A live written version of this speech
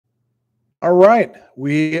All right,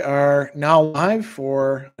 we are now live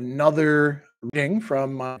for another reading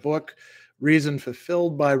from my book, Reason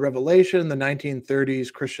Fulfilled by Revelation, the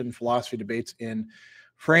 1930s Christian Philosophy Debates in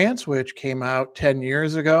France, which came out 10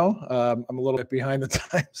 years ago. I'm a little bit behind the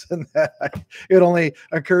times in that it only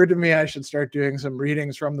occurred to me I should start doing some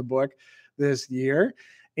readings from the book this year.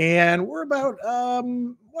 And we're about,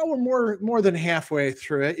 we're more than halfway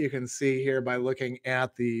through it. You can see here by looking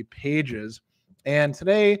at the pages. And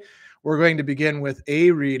today, we're going to begin with a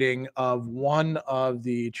reading of one of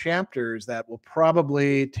the chapters that will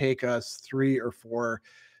probably take us 3 or 4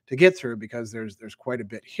 to get through because there's quite a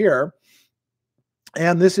bit here.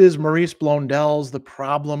 And this is Maurice Blondel's The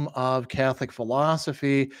Problem of Catholic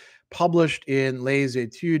Philosophy, published in Les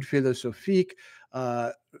Études Philosophiques,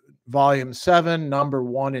 Volume 7, Number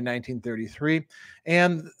 1 in 1933.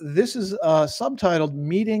 And this is subtitled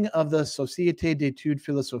Meeting of the Société d'études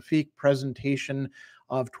philosophiques, presentation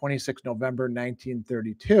of 26 November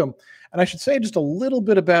 1932. And I should say just a little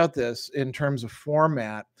bit about this in terms of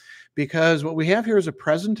format, because what we have here is a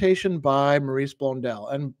presentation by Maurice Blondel.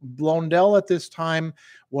 And Blondel at this time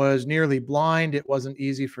was nearly blind. It wasn't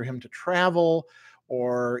easy for him to travel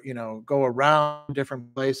or, go around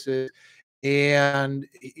different places. And,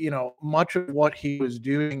 much of what he was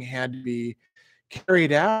doing had to be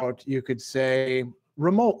carried out, you could say,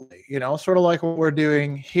 remotely, sort of like what we're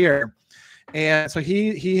doing here. And so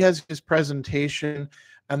he has his presentation,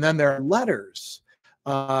 and then there are letters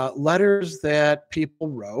that people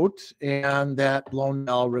wrote and that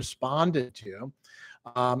Blondel responded to.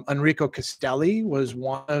 Enrico Castelli was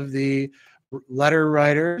one of the letter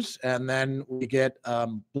writers, and then we get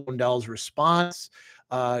Blondel's response.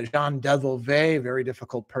 Jean Devolvé, very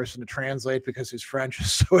difficult person to translate because his French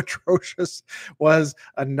is so atrocious, was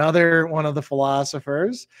another one of the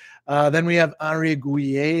philosophers. Then we have Henri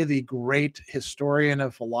Gouillet, the great historian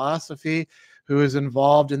of philosophy, who is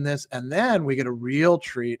involved in this. And then we get a real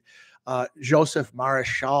treat, Joseph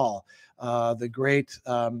Maréchal, the great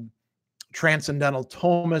transcendental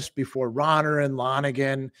Thomist before Rahner and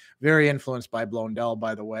Lonergan, very influenced by Blondel,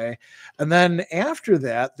 by the way. And then after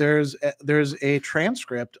that, there's a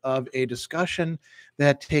transcript of a discussion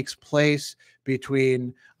that takes place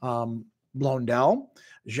between Blondel,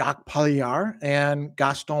 Jacques Paillard, and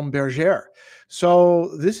Gaston Berger.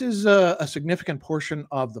 So this is a significant portion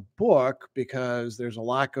of the book because there's a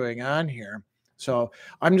lot going on here. So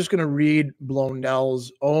I'm just going to read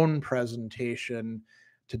Blondel's own presentation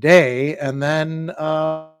today, and then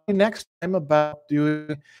next time about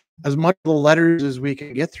doing as much of the letters as we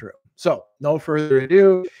can get through. So no further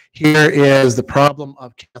ado, here is The Problem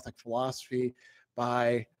of Catholic Philosophy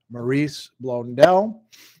by Maurice Blondel.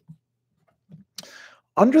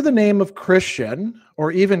 Under the name of Christian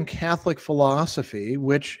or even Catholic philosophy,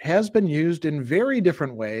 which has been used in very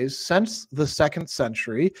different ways since the 2nd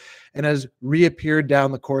century and has reappeared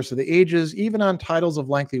down the course of the ages, even on titles of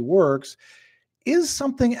lengthy works, is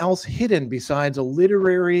something else hidden besides a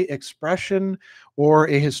literary expression or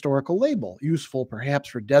a historical label, useful perhaps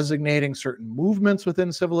for designating certain movements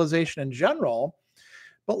within civilization in general,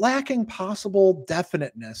 but lacking possible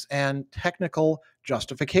definiteness and technical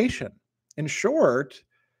justification. In short,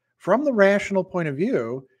 from the rational point of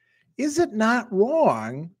view, is it not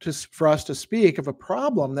wrong for us to speak of a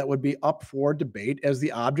problem that would be up for debate as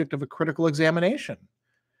the object of a critical examination?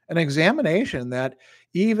 An examination that,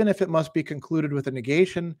 even if it must be concluded with a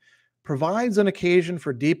negation, provides an occasion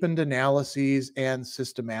for deepened analyses and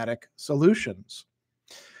systematic solutions.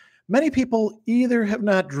 Many people either have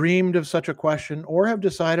not dreamed of such a question or have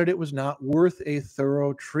decided it was not worth a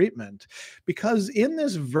thorough treatment, because in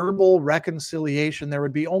this verbal reconciliation, there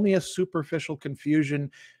would be only a superficial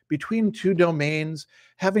confusion between two domains,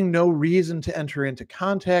 having no reason to enter into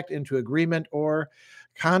contact, into agreement, or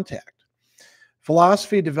contact.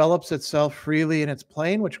 Philosophy develops itself freely in its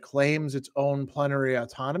plane, which claims its own plenary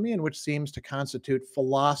autonomy and which seems to constitute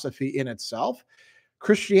philosophy in itself.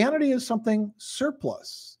 Christianity is something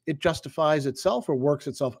surplus. It justifies itself or works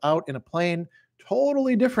itself out in a plane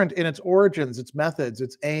totally different in its origins, its methods,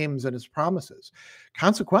 its aims, and its promises.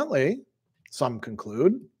 Consequently, some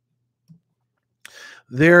conclude,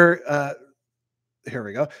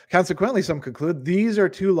 Consequently, some conclude these are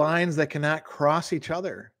two lines that cannot cross each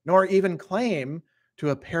other, nor even claim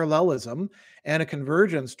to a parallelism and a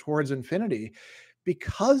convergence towards infinity,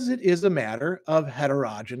 because it is a matter of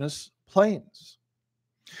heterogeneous planes.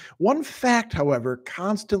 One fact, however,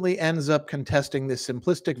 constantly ends up contesting this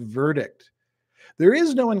simplistic verdict. There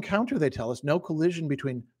is no encounter, they tell us, no collision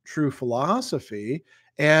between true philosophy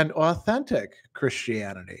and authentic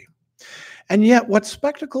Christianity. And yet, what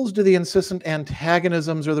spectacles do the insistent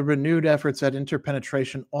antagonisms or the renewed efforts at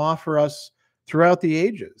interpenetration offer us throughout the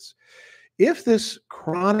ages? If this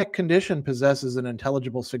chronic condition possesses an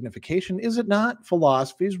intelligible signification, is it not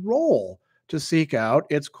philosophy's role to seek out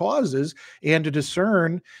its causes and to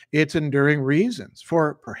discern its enduring reasons?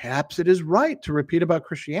 For perhaps it is right to repeat about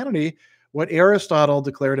Christianity what Aristotle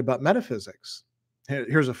declared about metaphysics.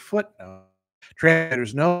 Here's a footnote.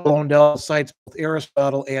 Translators know Blondel cites both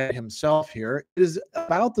Aristotle and himself here. It is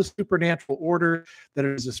about the supernatural order that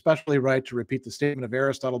it is especially right to repeat the statement of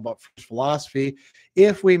Aristotle about first philosophy.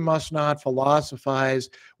 If we must not philosophize,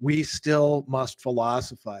 we still must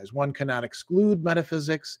philosophize. One cannot exclude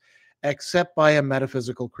metaphysics except by a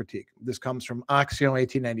metaphysical critique. This comes from Axiom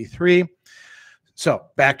 1893. So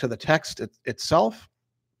back to the text itself.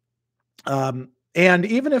 And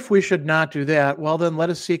even if we should not do that, well, then let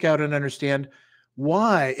us seek out and understand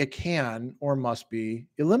why it can or must be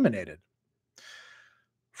eliminated.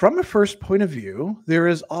 From a first point of view, there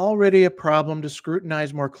is already a problem to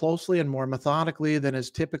scrutinize more closely and more methodically than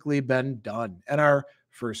has typically been done. And our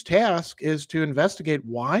first task is to investigate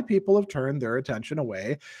why people have turned their attention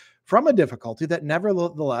away from a difficulty that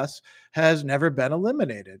nevertheless has never been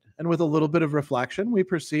eliminated. And with a little bit of reflection, we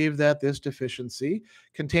perceive that this deficiency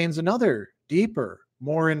contains another, deeper,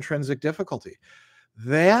 more intrinsic difficulty,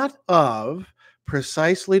 that of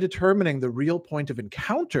precisely determining the real point of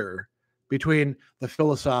encounter between the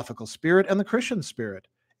philosophical spirit and the Christian spirit.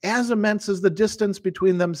 As immense as the distance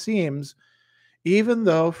between them seems, even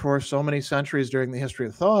though for so many centuries during the history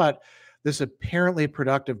of thought, this apparently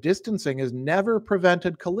productive distancing has never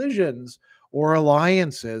prevented collisions or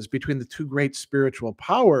alliances between the two great spiritual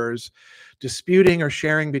powers, disputing or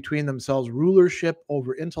sharing between themselves rulership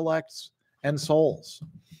over intellects and souls.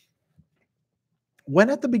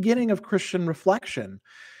 When at the beginning of Christian reflection,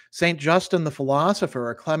 St. Justin the philosopher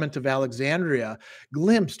or Clement of Alexandria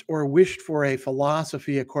glimpsed or wished for a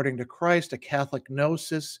philosophy according to Christ, a Catholic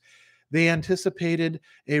gnosis, they anticipated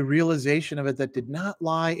a realization of it that did not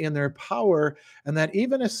lie in their power, and that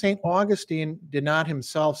even as St. Augustine did not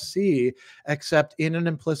himself see, except in an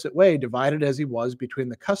implicit way, divided as he was between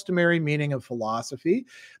the customary meaning of philosophy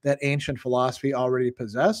that ancient philosophy already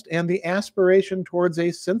possessed and the aspiration towards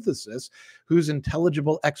a synthesis whose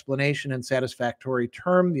intelligible explanation and satisfactory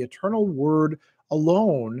term the eternal word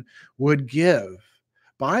alone would give,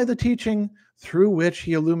 by the teaching through which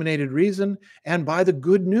he illuminated reason, and by the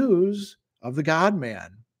good news of the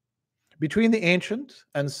God-man. Between the ancient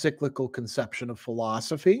and cyclical conception of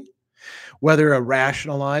philosophy, whether a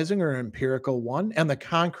rationalizing or empirical one, and the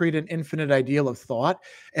concrete and infinite ideal of thought,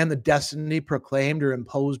 and the destiny proclaimed or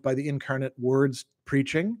imposed by the incarnate word's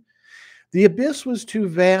preaching, the abyss was too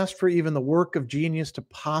vast for even the work of genius to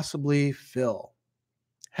possibly fill.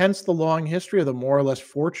 Hence the long history of the more or less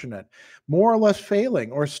fortunate, more or less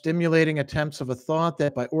failing or stimulating attempts of a thought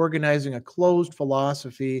that by organizing a closed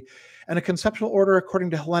philosophy and a conceptual order according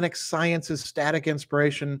to Hellenic science's static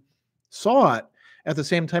inspiration sought at the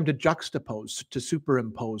same time to juxtapose, to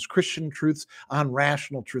superimpose Christian truths on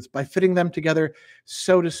rational truths by fitting them together,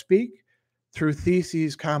 so to speak, through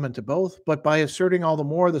theses common to both, but by asserting all the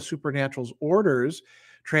more the supernatural's orders,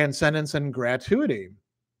 transcendence, and gratuity.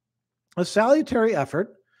 A salutary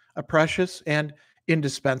effort, a precious and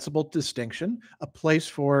indispensable distinction, a place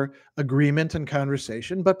for agreement and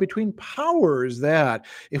conversation, but between powers that,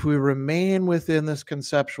 if we remain within this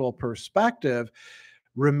conceptual perspective,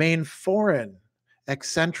 remain foreign,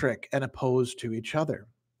 eccentric, and opposed to each other.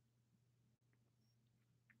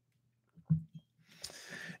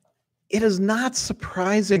 It is not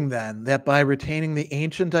surprising then that by retaining the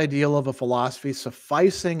ancient ideal of a philosophy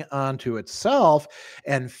sufficing unto itself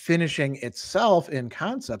and finishing itself in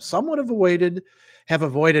concept, some would have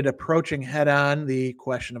avoided approaching head-on the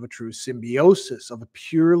question of a true symbiosis of a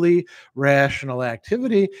purely rational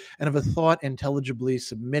activity and of a thought intelligibly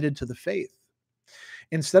submitted to the faith.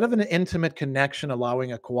 Instead of an intimate connection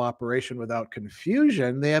allowing a cooperation without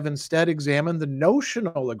confusion, they have instead examined the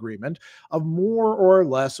notional agreement of more or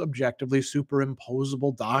less objectively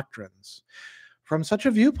superimposable doctrines. From such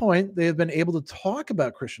a viewpoint, they have been able to talk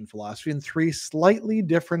about Christian philosophy in three slightly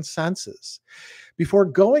different senses. Before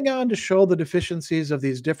going on to show the deficiencies of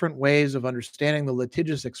these different ways of understanding the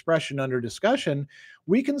litigious expression under discussion,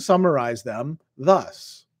 we can summarize them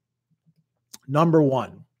thus. Number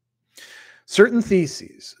one, certain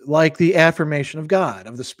theses, like the affirmation of God,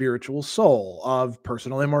 of the spiritual soul, of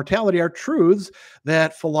personal immortality, are truths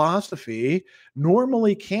that philosophy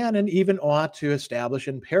normally can and even ought to establish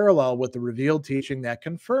in parallel with the revealed teaching that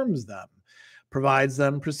confirms them, provides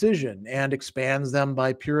them precision, and expands them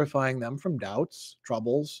by purifying them from doubts,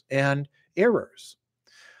 troubles, and errors.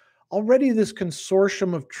 Already, this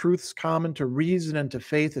consortium of truths common to reason and to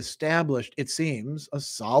faith established, it seems, a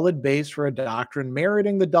solid base for a doctrine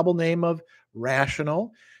meriting the double name of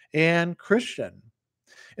rational and Christian.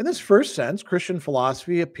 In this first sense, Christian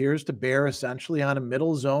philosophy appears to bear essentially on a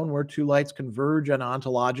middle zone where two lights converge on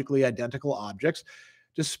ontologically identical objects,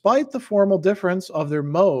 despite the formal difference of their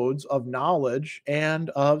modes of knowledge and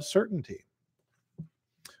of certainty.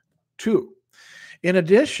 Two, in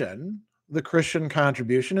addition, the Christian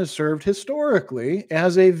contribution has served historically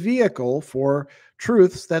as a vehicle for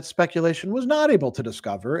truths that speculation was not able to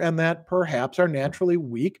discover and that perhaps our naturally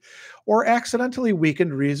weak or accidentally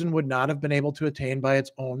weakened reason would not have been able to attain by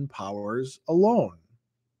its own powers alone.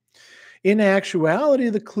 In actuality,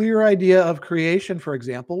 the clear idea of creation, for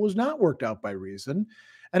example, was not worked out by reason,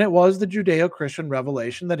 and it was the Judeo Christian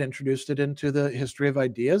revelation that introduced it into the history of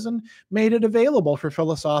ideas and made it available for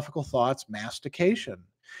philosophical thought's mastication.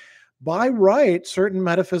 By right, certain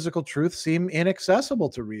metaphysical truths seem inaccessible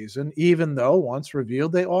to reason, even though, once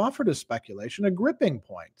revealed, they offer to speculation a gripping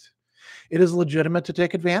point. It is legitimate to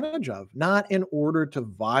take advantage of, not in order to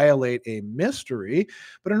violate a mystery,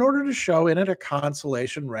 but in order to show in it a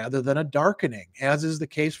consolation rather than a darkening, as is the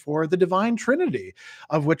case for the divine Trinity,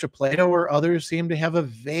 of which a Plato or others seem to have a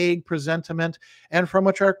vague presentiment, and from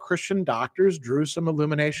which our Christian doctors drew some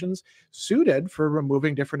illuminations suited for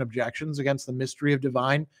removing different objections against the mystery of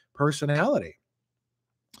divine personality.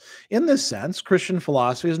 In this sense, Christian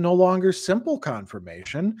philosophy is no longer simple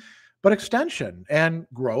confirmation, but extension and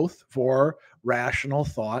growth for rational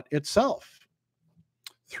thought itself.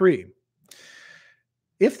 Three,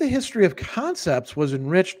 if the history of concepts was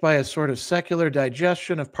enriched by a sort of secular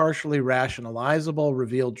digestion of partially rationalizable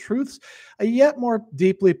revealed truths, a yet more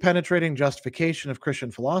deeply penetrating justification of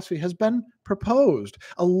Christian philosophy has been proposed,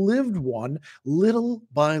 a lived one, little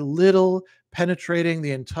by little penetrating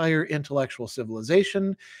the entire intellectual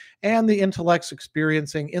civilization and the intellects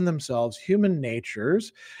experiencing in themselves human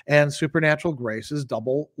natures and supernatural graces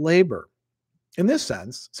double labor. In this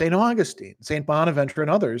sense, St. Augustine, St. Bonaventure,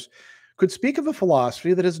 and others could speak of a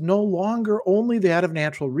philosophy that is no longer only that of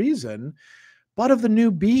natural reason, but of the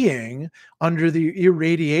new being under the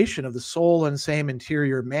irradiation of the sole and same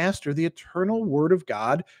interior master, the eternal Word of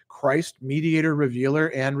God, Christ, mediator, revealer,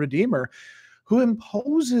 and redeemer, who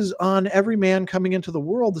imposes on every man coming into the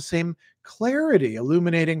world the same clarity,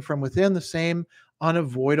 illuminating from within the same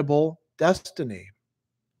unavoidable destiny.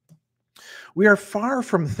 We are far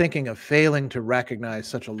from thinking of failing to recognize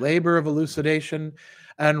such a labor of elucidation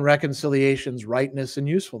and reconciliation's rightness and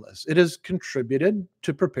usefulness. It has contributed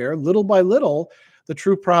to prepare little by little the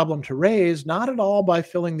true problem to raise, not at all by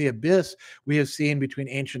filling the abyss we have seen between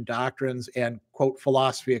ancient doctrines and, quote,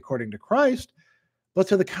 philosophy according to Christ, but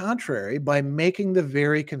to the contrary, by making the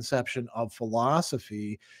very conception of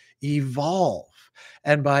philosophy evolve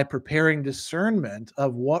and by preparing discernment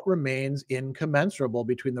of what remains incommensurable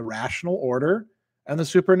between the rational order and the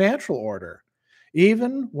supernatural order,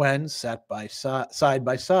 even when set by side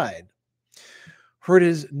by side. For it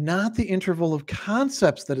is not the interval of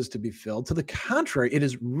concepts that is to be filled. To the contrary, it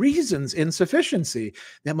is reason's insufficiency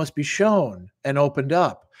that must be shown and opened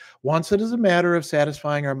up. Once it is a matter of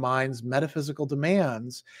satisfying our mind's metaphysical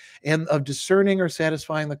demands and of discerning or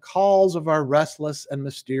satisfying the calls of our restless and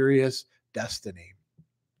mysterious destiny.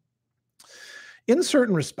 In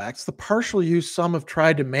certain respects, the partial use some have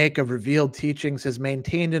tried to make of revealed teachings has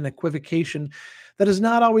maintained an equivocation that has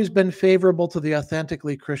not always been favorable to the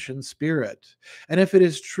authentically Christian spirit. And if it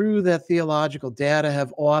is true that theological data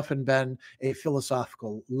have often been a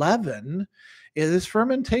philosophical leaven, this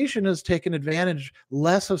fermentation has taken advantage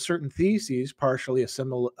less of certain theses, partially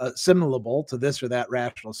assimilable to this or that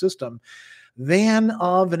rational system, than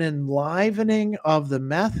of an enlivening of the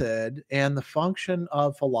method and the function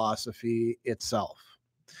of philosophy itself.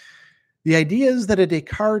 The ideas that a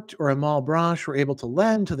Descartes or a Malebranche were able to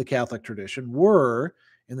lend to the Catholic tradition were,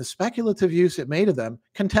 in the speculative use it made of them,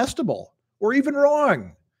 contestable or even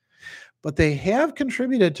wrong. But they have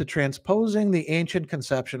contributed to transposing the ancient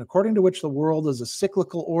conception according to which the world is a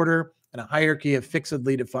cyclical order and a hierarchy of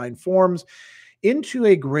fixedly defined forms into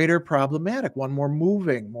a greater problematic, one more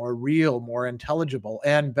moving, more real, more intelligible,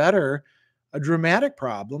 and better, a dramatic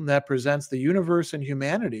problem that presents the universe and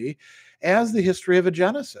humanity as the history of a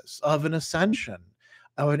genesis, of an ascension,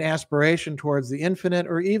 of an aspiration towards the infinite,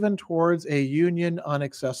 or even towards a union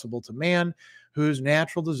inaccessible to man, whose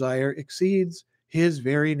natural desire exceeds his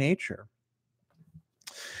very nature.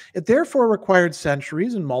 It therefore required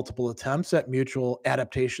centuries and multiple attempts at mutual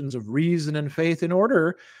adaptations of reason and faith in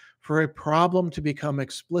order for a problem to become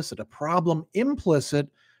explicit, a problem implicit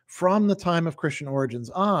from the time of Christian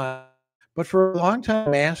origins on, but for a long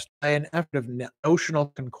time masked by an effort of notional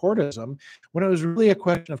concordism, when it was really a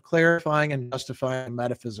question of clarifying and justifying a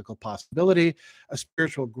metaphysical possibility, a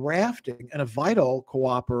spiritual grafting, and a vital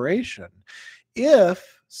cooperation.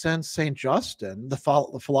 If, since St. Justin, the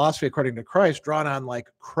philosophy according to Christ, drawn on like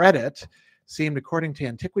credit, seemed according to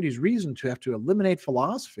antiquity's reason to have to eliminate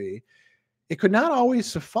philosophy, it could not always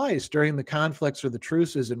suffice during the conflicts or the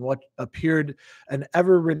truces in what appeared an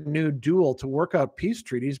ever renewed duel to work out peace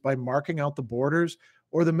treaties by marking out the borders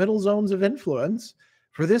or the middle zones of influence.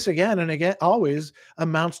 For this again and again always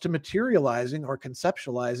amounts to materializing or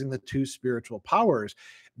conceptualizing the two spiritual powers,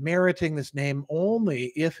 meriting this name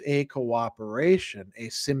only if a cooperation, a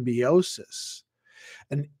symbiosis,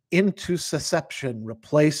 an intussusception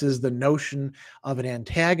replaces the notion of an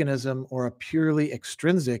antagonism or a purely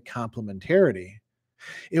extrinsic complementarity.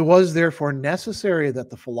 It was therefore necessary that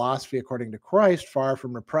the philosophy according to Christ, far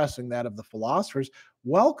from repressing that of the philosophers,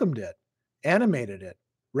 welcomed it, animated it,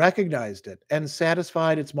 recognized it, and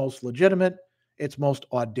satisfied its most legitimate, its most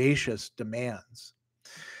audacious demands.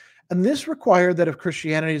 And this required that of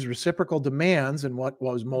Christianity's reciprocal demands and what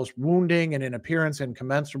was most wounding and in appearance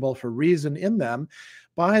incommensurable for reason in them,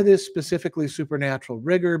 by this specifically supernatural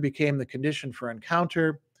rigor became the condition for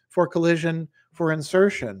encounter, for collision, for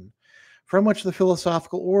insertion, from which the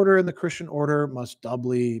philosophical order and the Christian order must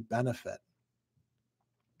doubly benefit.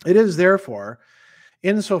 It is therefore,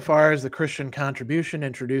 insofar as the Christian contribution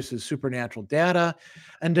introduces supernatural data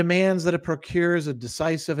and demands that it procures a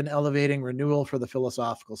decisive and elevating renewal for the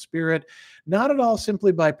philosophical spirit, not at all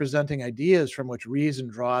simply by presenting ideas from which reason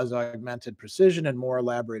draws augmented precision and more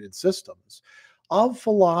elaborated systems. Of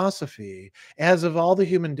philosophy, as of all the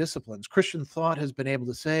human disciplines, Christian thought has been able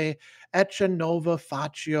to say, ecce nova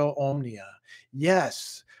facio omnia.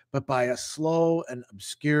 Yes, but by a slow and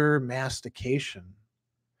obscure mastication.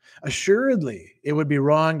 Assuredly, it would be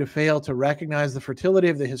wrong to fail to recognize the fertility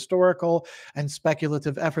of the historical and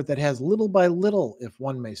speculative effort that has little by little, if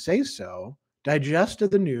one may say so,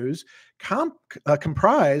 digested the news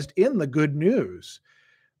comprised in the good news.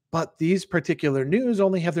 But these particular news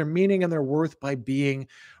only have their meaning and their worth by being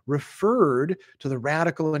referred to the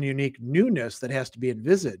radical and unique newness that has to be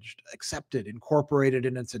envisaged, accepted, incorporated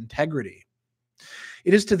in its integrity.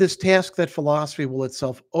 It is to this task that philosophy will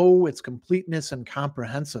itself owe its completeness and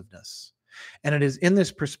comprehensiveness. And it is in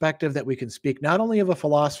this perspective that we can speak not only of a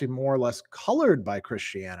philosophy more or less colored by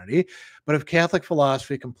Christianity, but of Catholic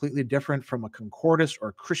philosophy completely different from a concordist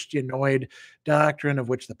or Christianoid doctrine of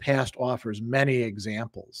which the past offers many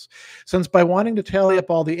examples. Since by wanting to tally up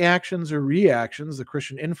all the actions or reactions the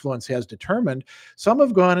Christian influence has determined, some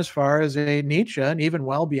have gone as far as a Nietzsche and even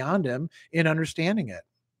well beyond him in understanding it.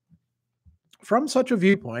 From such a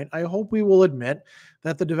viewpoint, I hope we will admit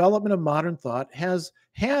that the development of modern thought has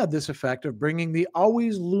had this effect of bringing the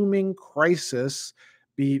always looming crisis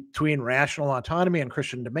between rational autonomy and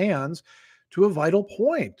Christian demands to a vital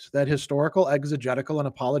point that historical, exegetical, and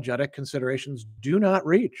apologetic considerations do not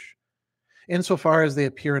reach, insofar as they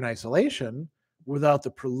appear in isolation without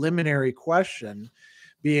the preliminary question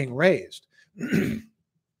being raised.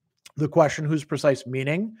 The question whose precise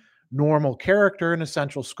meaning, normal character, and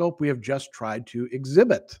essential scope we have just tried to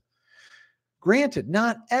exhibit. Granted,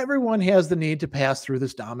 not everyone has the need to pass through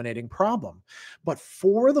this dominating problem, but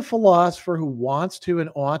for the philosopher who wants to and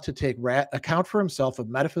ought to take account for himself of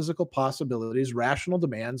metaphysical possibilities, rational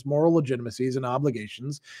demands, moral legitimacies, and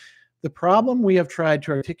obligations, the problem we have tried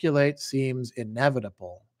to articulate seems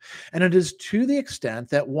inevitable. And it is to the extent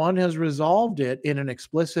that one has resolved it in an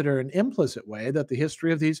explicit or an implicit way that the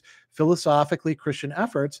history of these philosophically Christian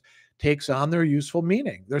efforts takes on their useful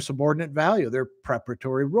meaning, their subordinate value, their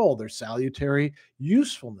preparatory role, their salutary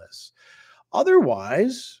usefulness.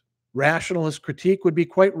 Otherwise, rationalist critique would be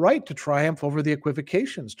quite right to triumph over the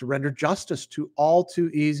equivocations, to render justice to all too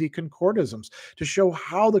easy concordisms, to show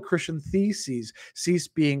how the Christian theses cease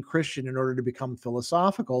being Christian in order to become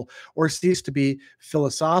philosophical, or cease to be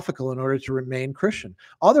philosophical in order to remain Christian.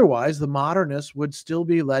 Otherwise, the modernists would still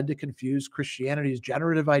be led to confuse Christianity's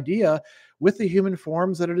generative idea with the human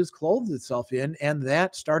forms that it has clothed itself in, and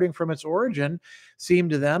that, starting from its origin, seemed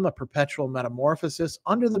to them a perpetual metamorphosis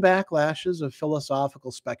under the backlashes of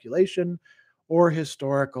philosophical speculation or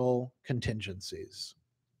historical contingencies.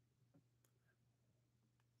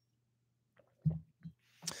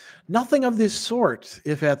 Nothing of this sort,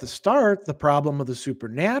 if at the start the problem of the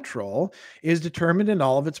supernatural is determined in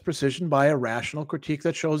all of its precision by a rational critique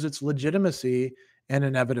that shows its legitimacy and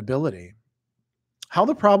inevitability. How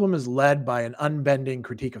the problem is led by an unbending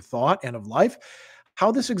critique of thought and of life,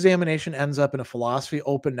 How this examination ends up in a philosophy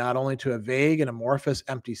open not only to a vague and amorphous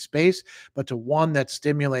empty space, but to one that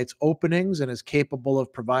stimulates openings and is capable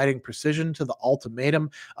of providing precision to the ultimatum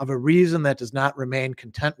of a reason that does not remain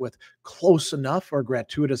content with close enough or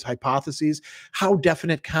gratuitous hypotheses, how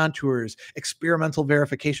definite contours, experimental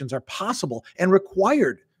verifications are possible and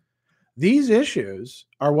required. These issues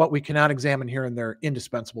are what we cannot examine here in their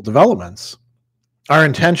indispensable developments. Our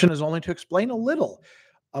intention is only to explain a little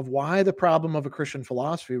of why the problem of a Christian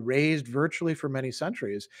philosophy, raised virtually for many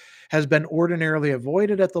centuries, has been ordinarily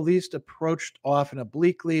avoided, at the least approached often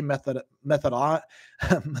obliquely, methodically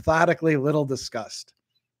little discussed.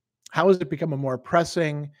 How has it become a more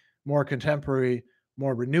pressing, more contemporary,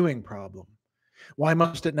 more renewing problem? Why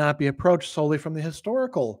must it not be approached solely from the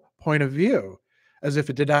historical point of view, as if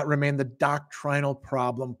it did not remain the doctrinal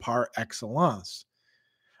problem par excellence?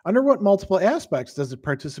 Under what multiple aspects does it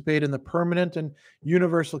participate in the permanent and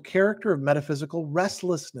universal character of metaphysical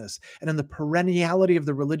restlessness and in the perenniality of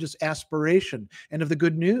the religious aspiration and of the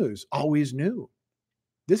good news, always new?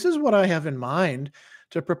 This is what I have in mind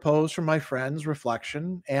to propose for my friends'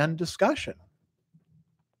 reflection and discussion.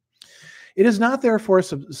 It is not therefore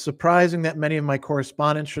surprising that many of my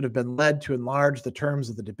correspondents should have been led to enlarge the terms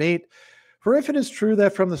of the debate. For if it is true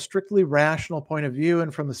that from the strictly rational point of view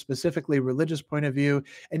and from the specifically religious point of view,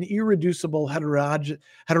 an irreducible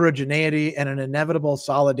heterogeneity and an inevitable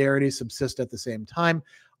solidarity subsist at the same time,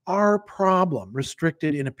 our problem,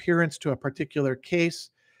 restricted in appearance to a particular case,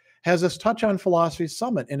 has us touch on philosophy's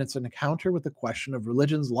summit in its encounter with the question of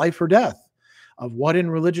religion's life or death, of what in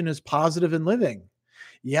religion is positive and living.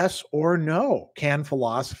 Yes or no? Can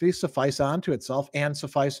philosophy suffice unto itself and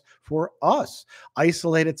suffice for us?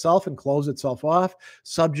 Isolate itself and close itself off,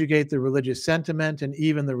 subjugate the religious sentiment and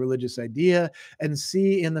even the religious idea, and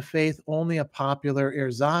see in the faith only a popular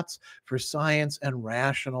ersatz for science and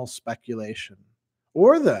rational speculation?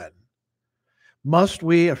 Or then, must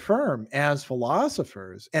we affirm as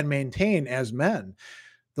philosophers and maintain as men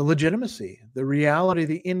the legitimacy, the reality,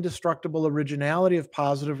 the indestructible originality of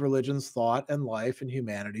positive religion's thought and life in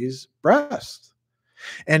humanity's breast?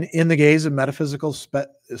 And in the gaze of metaphysical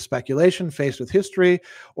speculation faced with history,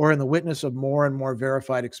 or in the witness of more and more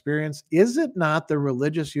verified experience, is it not the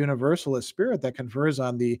religious universalist spirit that confers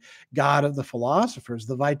on the God of the philosophers,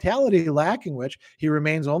 the vitality lacking which he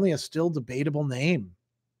remains only a still debatable name,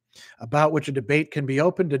 about which a debate can be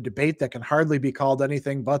opened, a debate that can hardly be called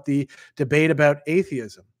anything but the debate about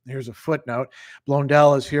atheism? Here's a footnote.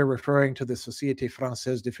 Blondel is here referring to the Société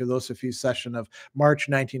Française de Philosophie session of March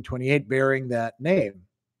 1928, bearing that name.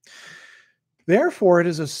 Therefore, it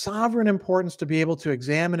is of sovereign importance to be able to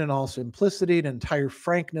examine in all simplicity and entire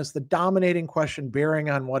frankness the dominating question bearing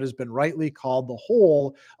on what has been rightly called the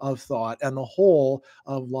whole of thought and the whole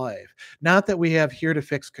of life. Not that we have here to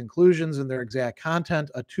fix conclusions in their exact content.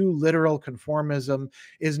 A too literal conformism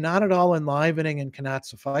is not at all enlivening and cannot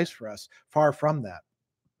suffice for us. Far from that.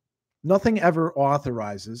 Nothing ever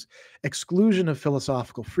authorizes exclusion of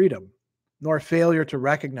philosophical freedom, nor failure to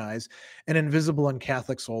recognize an invisible and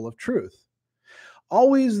Catholic soul of truth.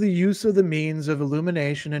 Always the use of the means of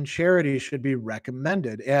illumination and charity should be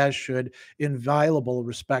recommended, as should inviolable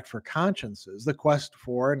respect for consciences, the quest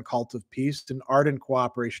for and cult of peace, and ardent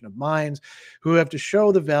cooperation of minds who have to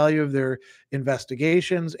show the value of their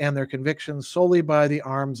investigations and their convictions solely by the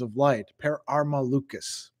arms of light, per arma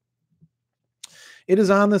lucis. It is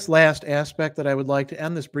on this last aspect that I would like to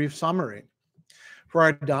end this brief summary. For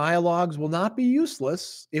our dialogues will not be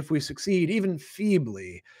useless if we succeed, even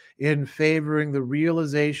feebly, in favoring the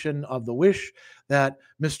realization of the wish that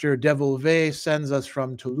Mr. Devolvé sends us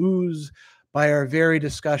from Toulouse by our very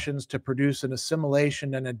discussions to produce an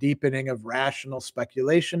assimilation and a deepening of rational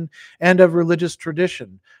speculation and of religious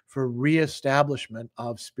tradition for reestablishment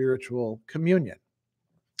of spiritual communion.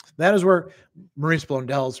 That is where Maurice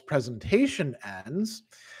Blondel's presentation ends.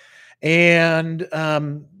 And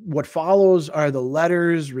what follows are the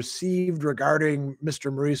letters received regarding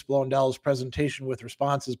Mr. Maurice Blondel's presentation with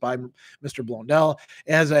responses by Mr. Blondel.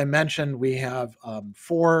 As I mentioned, we have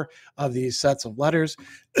 4 of these sets of letters.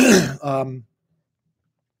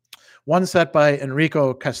 One set by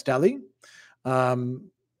Enrico Castelli,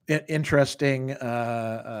 interesting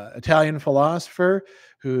Italian philosopher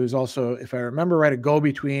who's also, if I remember right, a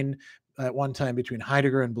go-between at one time between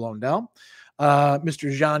Heidegger and Blondel.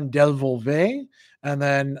 Mr. Jean Delvolvé, and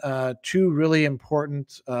then 2 really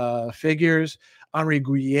important figures, Henri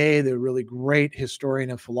Gouillet, the really great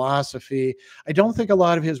historian of philosophy. I don't think a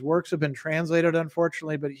lot of his works have been translated,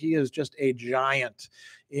 unfortunately, but he is just a giant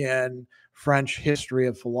in French history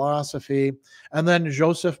of philosophy. And then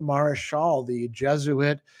Joseph Maréchal, the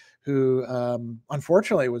Jesuit who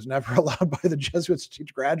unfortunately was never allowed by the Jesuits to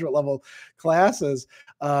teach graduate level classes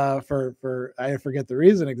for I forget the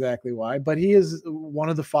reason exactly why, but he is one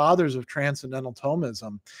of the fathers of transcendental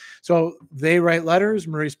Thomism. So they write letters,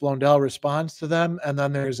 Maurice Blondel responds to them, and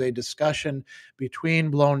then there's a discussion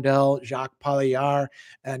between Blondel, Jacques Palliard,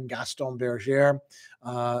 and Gaston Berger,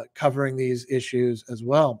 covering these issues as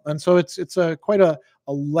well. And so it's a quite a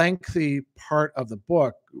lengthy part of the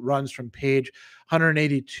book, runs from page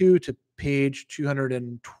 182 to page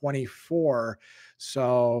 224.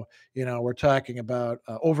 So, we're talking about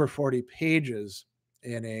over 40 pages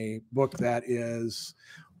in a book that is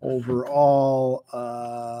overall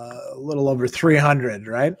a little over 300,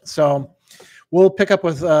 right? So we'll pick up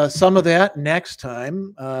with some of that next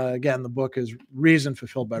time. Again, the book is Reason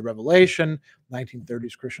Fulfilled by Revelation,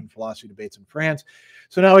 1930s Christian Philosophy Debates in France.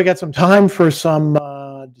 So now we got some time for some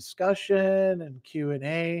discussion and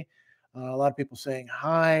Q&A. A lot of people saying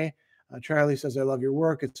hi. Charlie says, I love your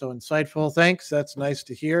work. It's so insightful. Thanks. That's nice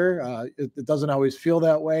to hear. It doesn't always feel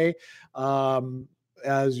that way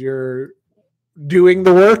as you're doing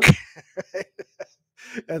the work.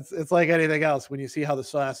 It's like anything else. When you see how the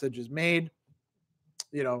sausage is made,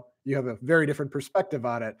 you have a very different perspective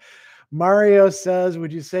on it. Mario says,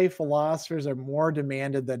 would you say philosophers are more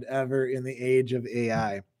demanded than ever in the age of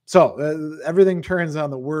AI? So everything turns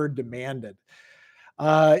on the word demanded.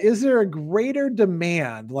 Is there a greater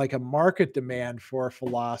demand, like a market demand for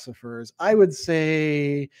philosophers? I would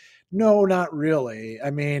say no, not really. I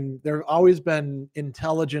mean, there have always been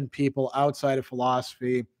intelligent people outside of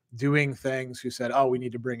philosophy doing things who said, oh, we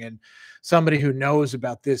need to bring in somebody who knows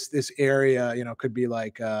about this area. Could be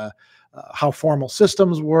like how formal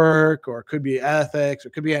systems work, or it could be ethics, or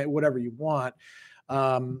it could be whatever you want.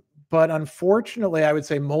 But unfortunately, I would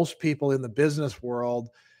say most people in the business world,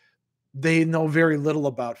 they know very little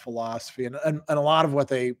about philosophy, and a lot of what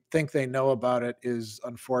they think they know about it is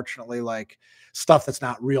unfortunately like stuff that's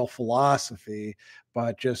not real philosophy,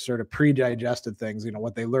 but just sort of pre-digested things,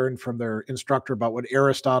 what they learned from their instructor about what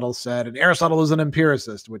Aristotle said. And Aristotle is an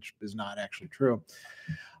empiricist, which is not actually true.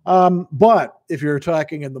 But if you're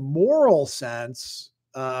talking in the moral sense,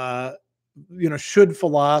 should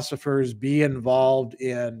philosophers be involved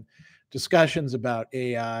in discussions about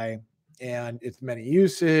AI and its many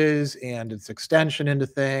uses and its extension into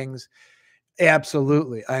things?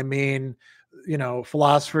 Absolutely. I mean,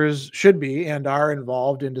 philosophers should be and are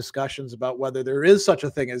involved in discussions about whether there is such a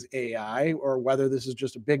thing as AI, or whether this is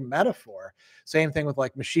just a big metaphor. Same thing with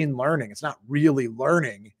like machine learning. It's not really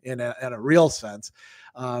learning in a real sense,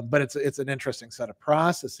 but it's an interesting set of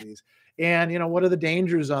processes. And, what are the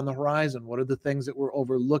dangers on the horizon? What are the things that we're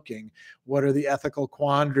overlooking? What are the ethical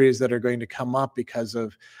quandaries that are going to come up because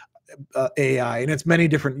of AI and its many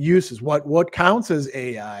different uses? What counts as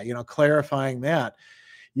AI? Clarifying that.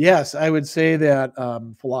 Yes, I would say that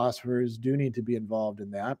philosophers do need to be involved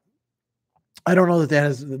in that. I don't know that that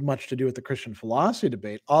has much to do with the Christian philosophy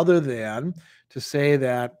debate, other than to say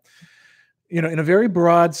that, in a very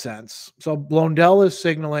broad sense. So Blondel is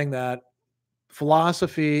signaling that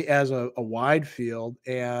philosophy as a wide field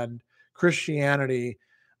and Christianity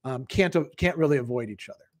can't really avoid each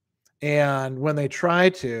other. And when they try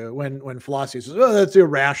to, when philosophy says, oh, that's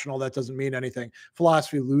irrational, that doesn't mean anything,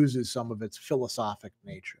 philosophy loses some of its philosophic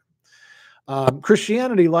nature.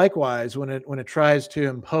 Christianity, likewise, when it tries to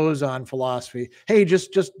impose on philosophy, hey,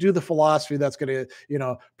 just do the philosophy that's going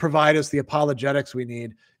to, provide us the apologetics we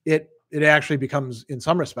need, it actually becomes, in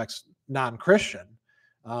some respects, non-Christian.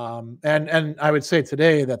 And I would say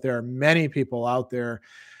today that there are many people out there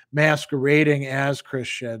masquerading as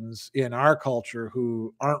Christians in our culture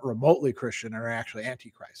who aren't remotely Christian and are actually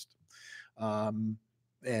antichrist. And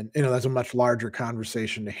that's a much larger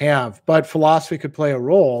conversation to have. But philosophy could play a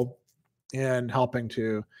role in helping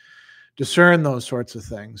to discern those sorts of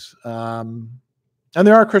things. And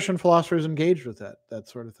there are Christian philosophers engaged with that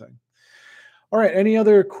sort of thing. All right. Any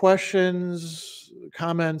other questions,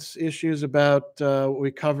 comments, issues about what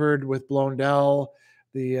we covered with Blondel,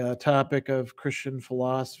 the topic of Christian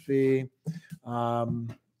philosophy,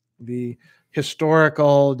 the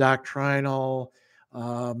historical, doctrinal,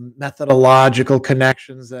 methodological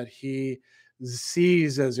connections that he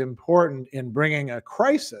sees as important in bringing a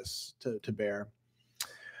crisis to bear?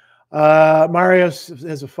 Mario,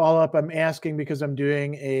 as a follow-up, I'm asking because I'm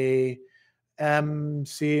doing a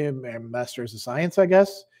Master's of Science, I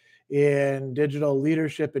guess, in digital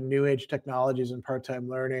leadership and new age technologies and part-time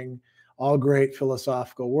learning, all great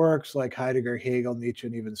philosophical works like Heidegger, Hegel, Nietzsche,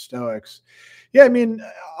 and even Stoics. Yeah, I mean,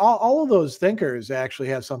 all of those thinkers actually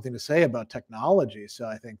have something to say about technology. So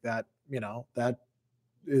I think that, that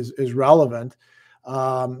is relevant.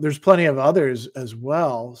 There's plenty of others as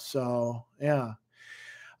well. So yeah.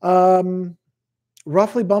 Um,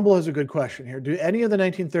 Roughly Bumble has a good question here. Do any of the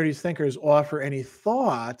 1930s thinkers offer any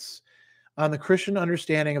thoughts on the Christian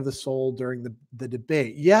understanding of the soul during the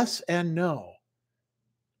debate? Yes and no.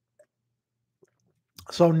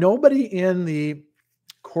 So nobody in the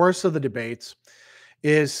course of the debates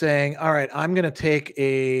is saying, all right, I'm going to take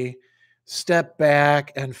a step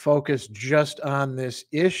back and focus just on this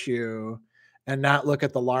issue and not look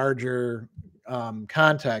at the larger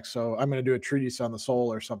context. So I'm going to do a treatise on the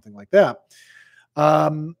soul or something like that.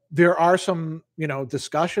 There are some,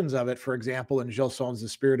 discussions of it. For example, in Gilson's The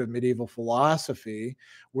Spirit of Medieval Philosophy,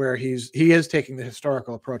 where he is taking the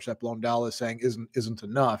historical approach that Blondel is saying isn't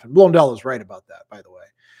enough, and Blondel is right about that, by the way.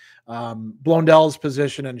 Blondel's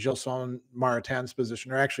position and Gilson Maritain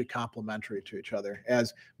position are actually complementary to each other,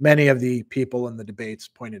 as many of the people in the debates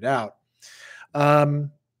pointed out.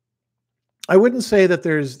 I wouldn't say that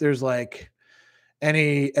there's like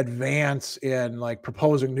any advance in like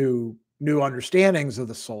proposing new understandings of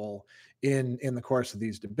the soul in the course of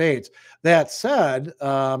these debates. That said,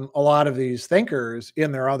 a lot of these thinkers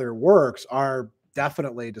in their other works are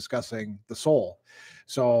definitely discussing the soul.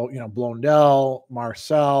 So, Blondel,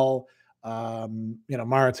 Marcel,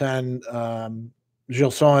 Maritain,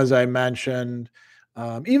 Gilson, as I mentioned,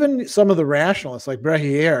 even some of the rationalists like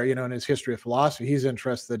Brehier, in his History of Philosophy, he's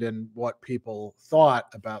interested in what people thought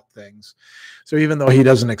about things. So even though he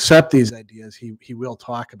doesn't accept these ideas, he will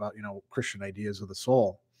talk about, Christian ideas of the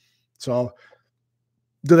soul. So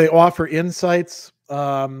do they offer insights?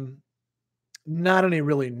 Not any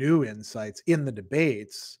really new insights in the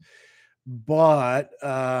debates, but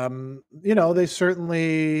they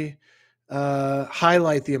certainly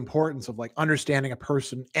highlight the importance of like understanding a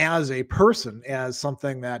person as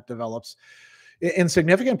something that develops in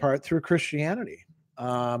significant part through Christianity.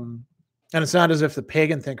 And it's not as if the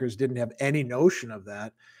pagan thinkers didn't have any notion of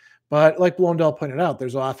that, but like Blondel pointed out,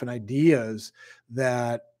 there's often ideas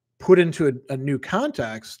that put into a new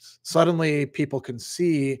context, suddenly people can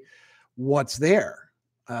see what's there.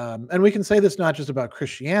 And we can say this not just about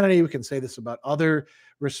Christianity, we can say this about other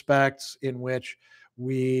respects in which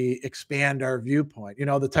we expand our viewpoint.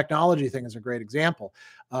 The technology thing is a great example.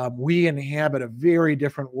 We inhabit a very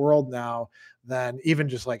different world now than even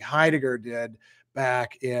just like Heidegger did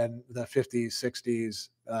back in the 50s, 60s,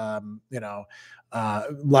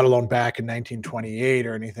 let alone back in 1928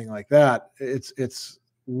 or anything like that.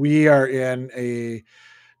 We are in a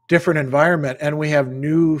different environment, and we have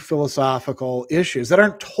new philosophical issues that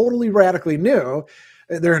aren't totally radically new.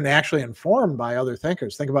 They're actually informed by other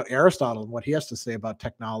thinkers. Think about Aristotle and what he has to say about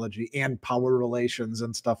technology and power relations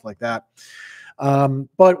and stuff like that.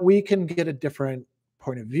 But we can get a different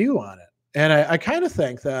point of view on it. And I kind of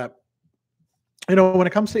think that, when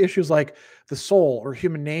it comes to issues like the soul or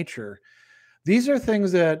human nature, these are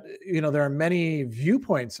things that, there are many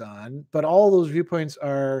viewpoints on, but all those viewpoints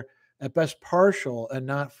are at best partial and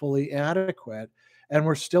not fully adequate. And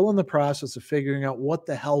we're still in the process of figuring out what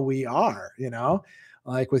the hell we are,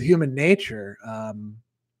 like with human nature. All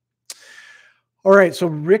right. So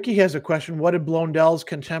Ricky has a question. What did Blondel's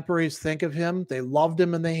contemporaries think of him? They loved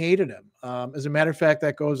him and they hated him. As a matter of fact,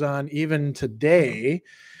 that goes on even today,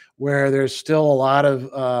 where there's still a lot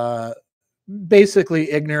of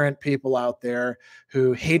basically ignorant people out there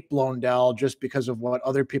who hate Blondel just because of what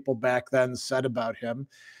other people back then said about him.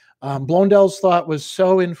 Blondel's thought was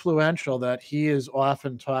so influential that he is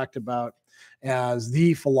often talked about as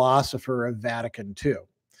the philosopher of Vatican II.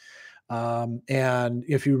 And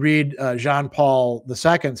if you read Jean-Paul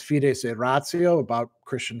II's Fides et Ratio about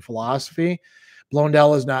Christian philosophy,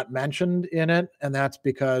 Blondel is not mentioned in it, and that's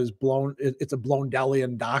because it's a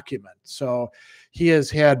Blondelian document. So he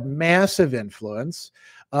has had massive influence.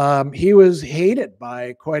 He was hated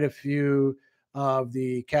by quite a few of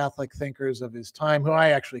the Catholic thinkers of his time, who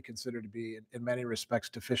I actually consider to be, in many respects,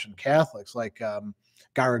 deficient Catholics, like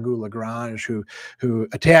Garrigou-Lagrange, who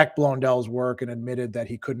attacked Blondel's work and admitted that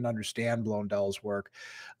he couldn't understand Blondel's work.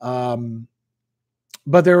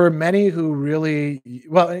 But there were many who really,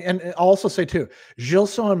 well, and I'll also say too,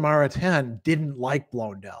 Gilson Maritain didn't like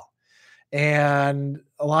Blondel. And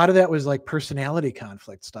a lot of that was like personality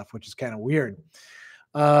conflict stuff, which is kind of weird.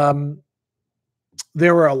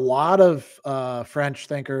 There were a lot of French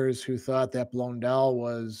thinkers who thought that Blondel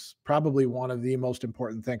was probably one of the most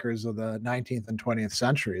important thinkers of the 19th and 20th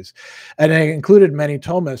centuries. And it included many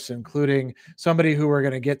Thomists, including somebody who we're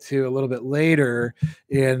going to get to a little bit later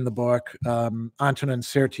in the book, Antonin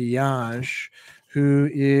Sertillanges, who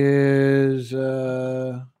is,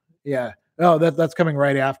 that's coming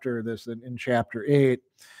right after this in chapter 8.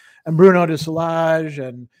 And Bruno de Solage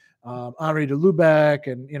and Henri de Lubeck,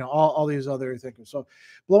 and all these other thinkers. So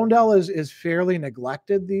Blondel is fairly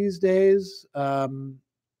neglected these days,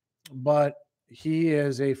 but he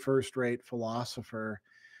is a first-rate philosopher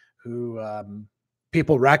who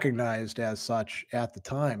people recognized as such at the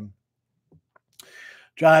time.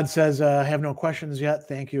 John says, I have no questions yet.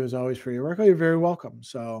 Thank you as always for your work. Oh, you're very welcome.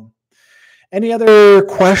 So any other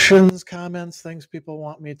questions, comments, things people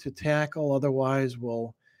want me to tackle? Otherwise,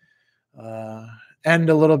 we'll end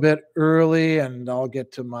a little bit early and I'll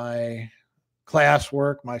get to my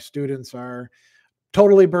classwork. My students are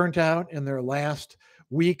totally burnt out in their last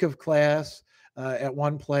week of class at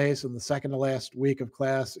one place and the second to last week of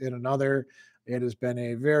class in another. It has been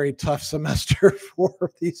a very tough semester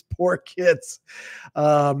for these poor kids.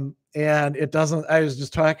 And it doesn't, I was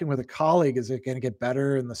just talking with a colleague, is it going to get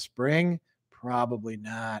better in the spring? Probably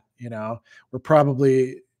not.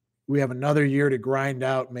 We have another year to grind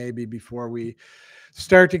out maybe before we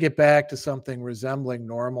start to get back to something resembling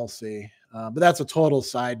normalcy. But that's a total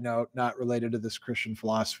side note, not related to this Christian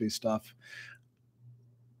philosophy stuff.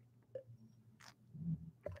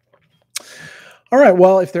 All right.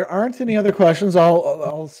 Well, if there aren't any other questions,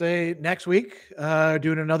 I'll say next week,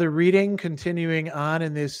 doing another reading, continuing on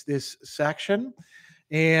in this section.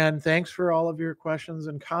 And thanks for all of your questions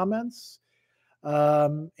and comments.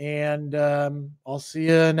 I'll see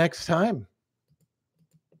you next time.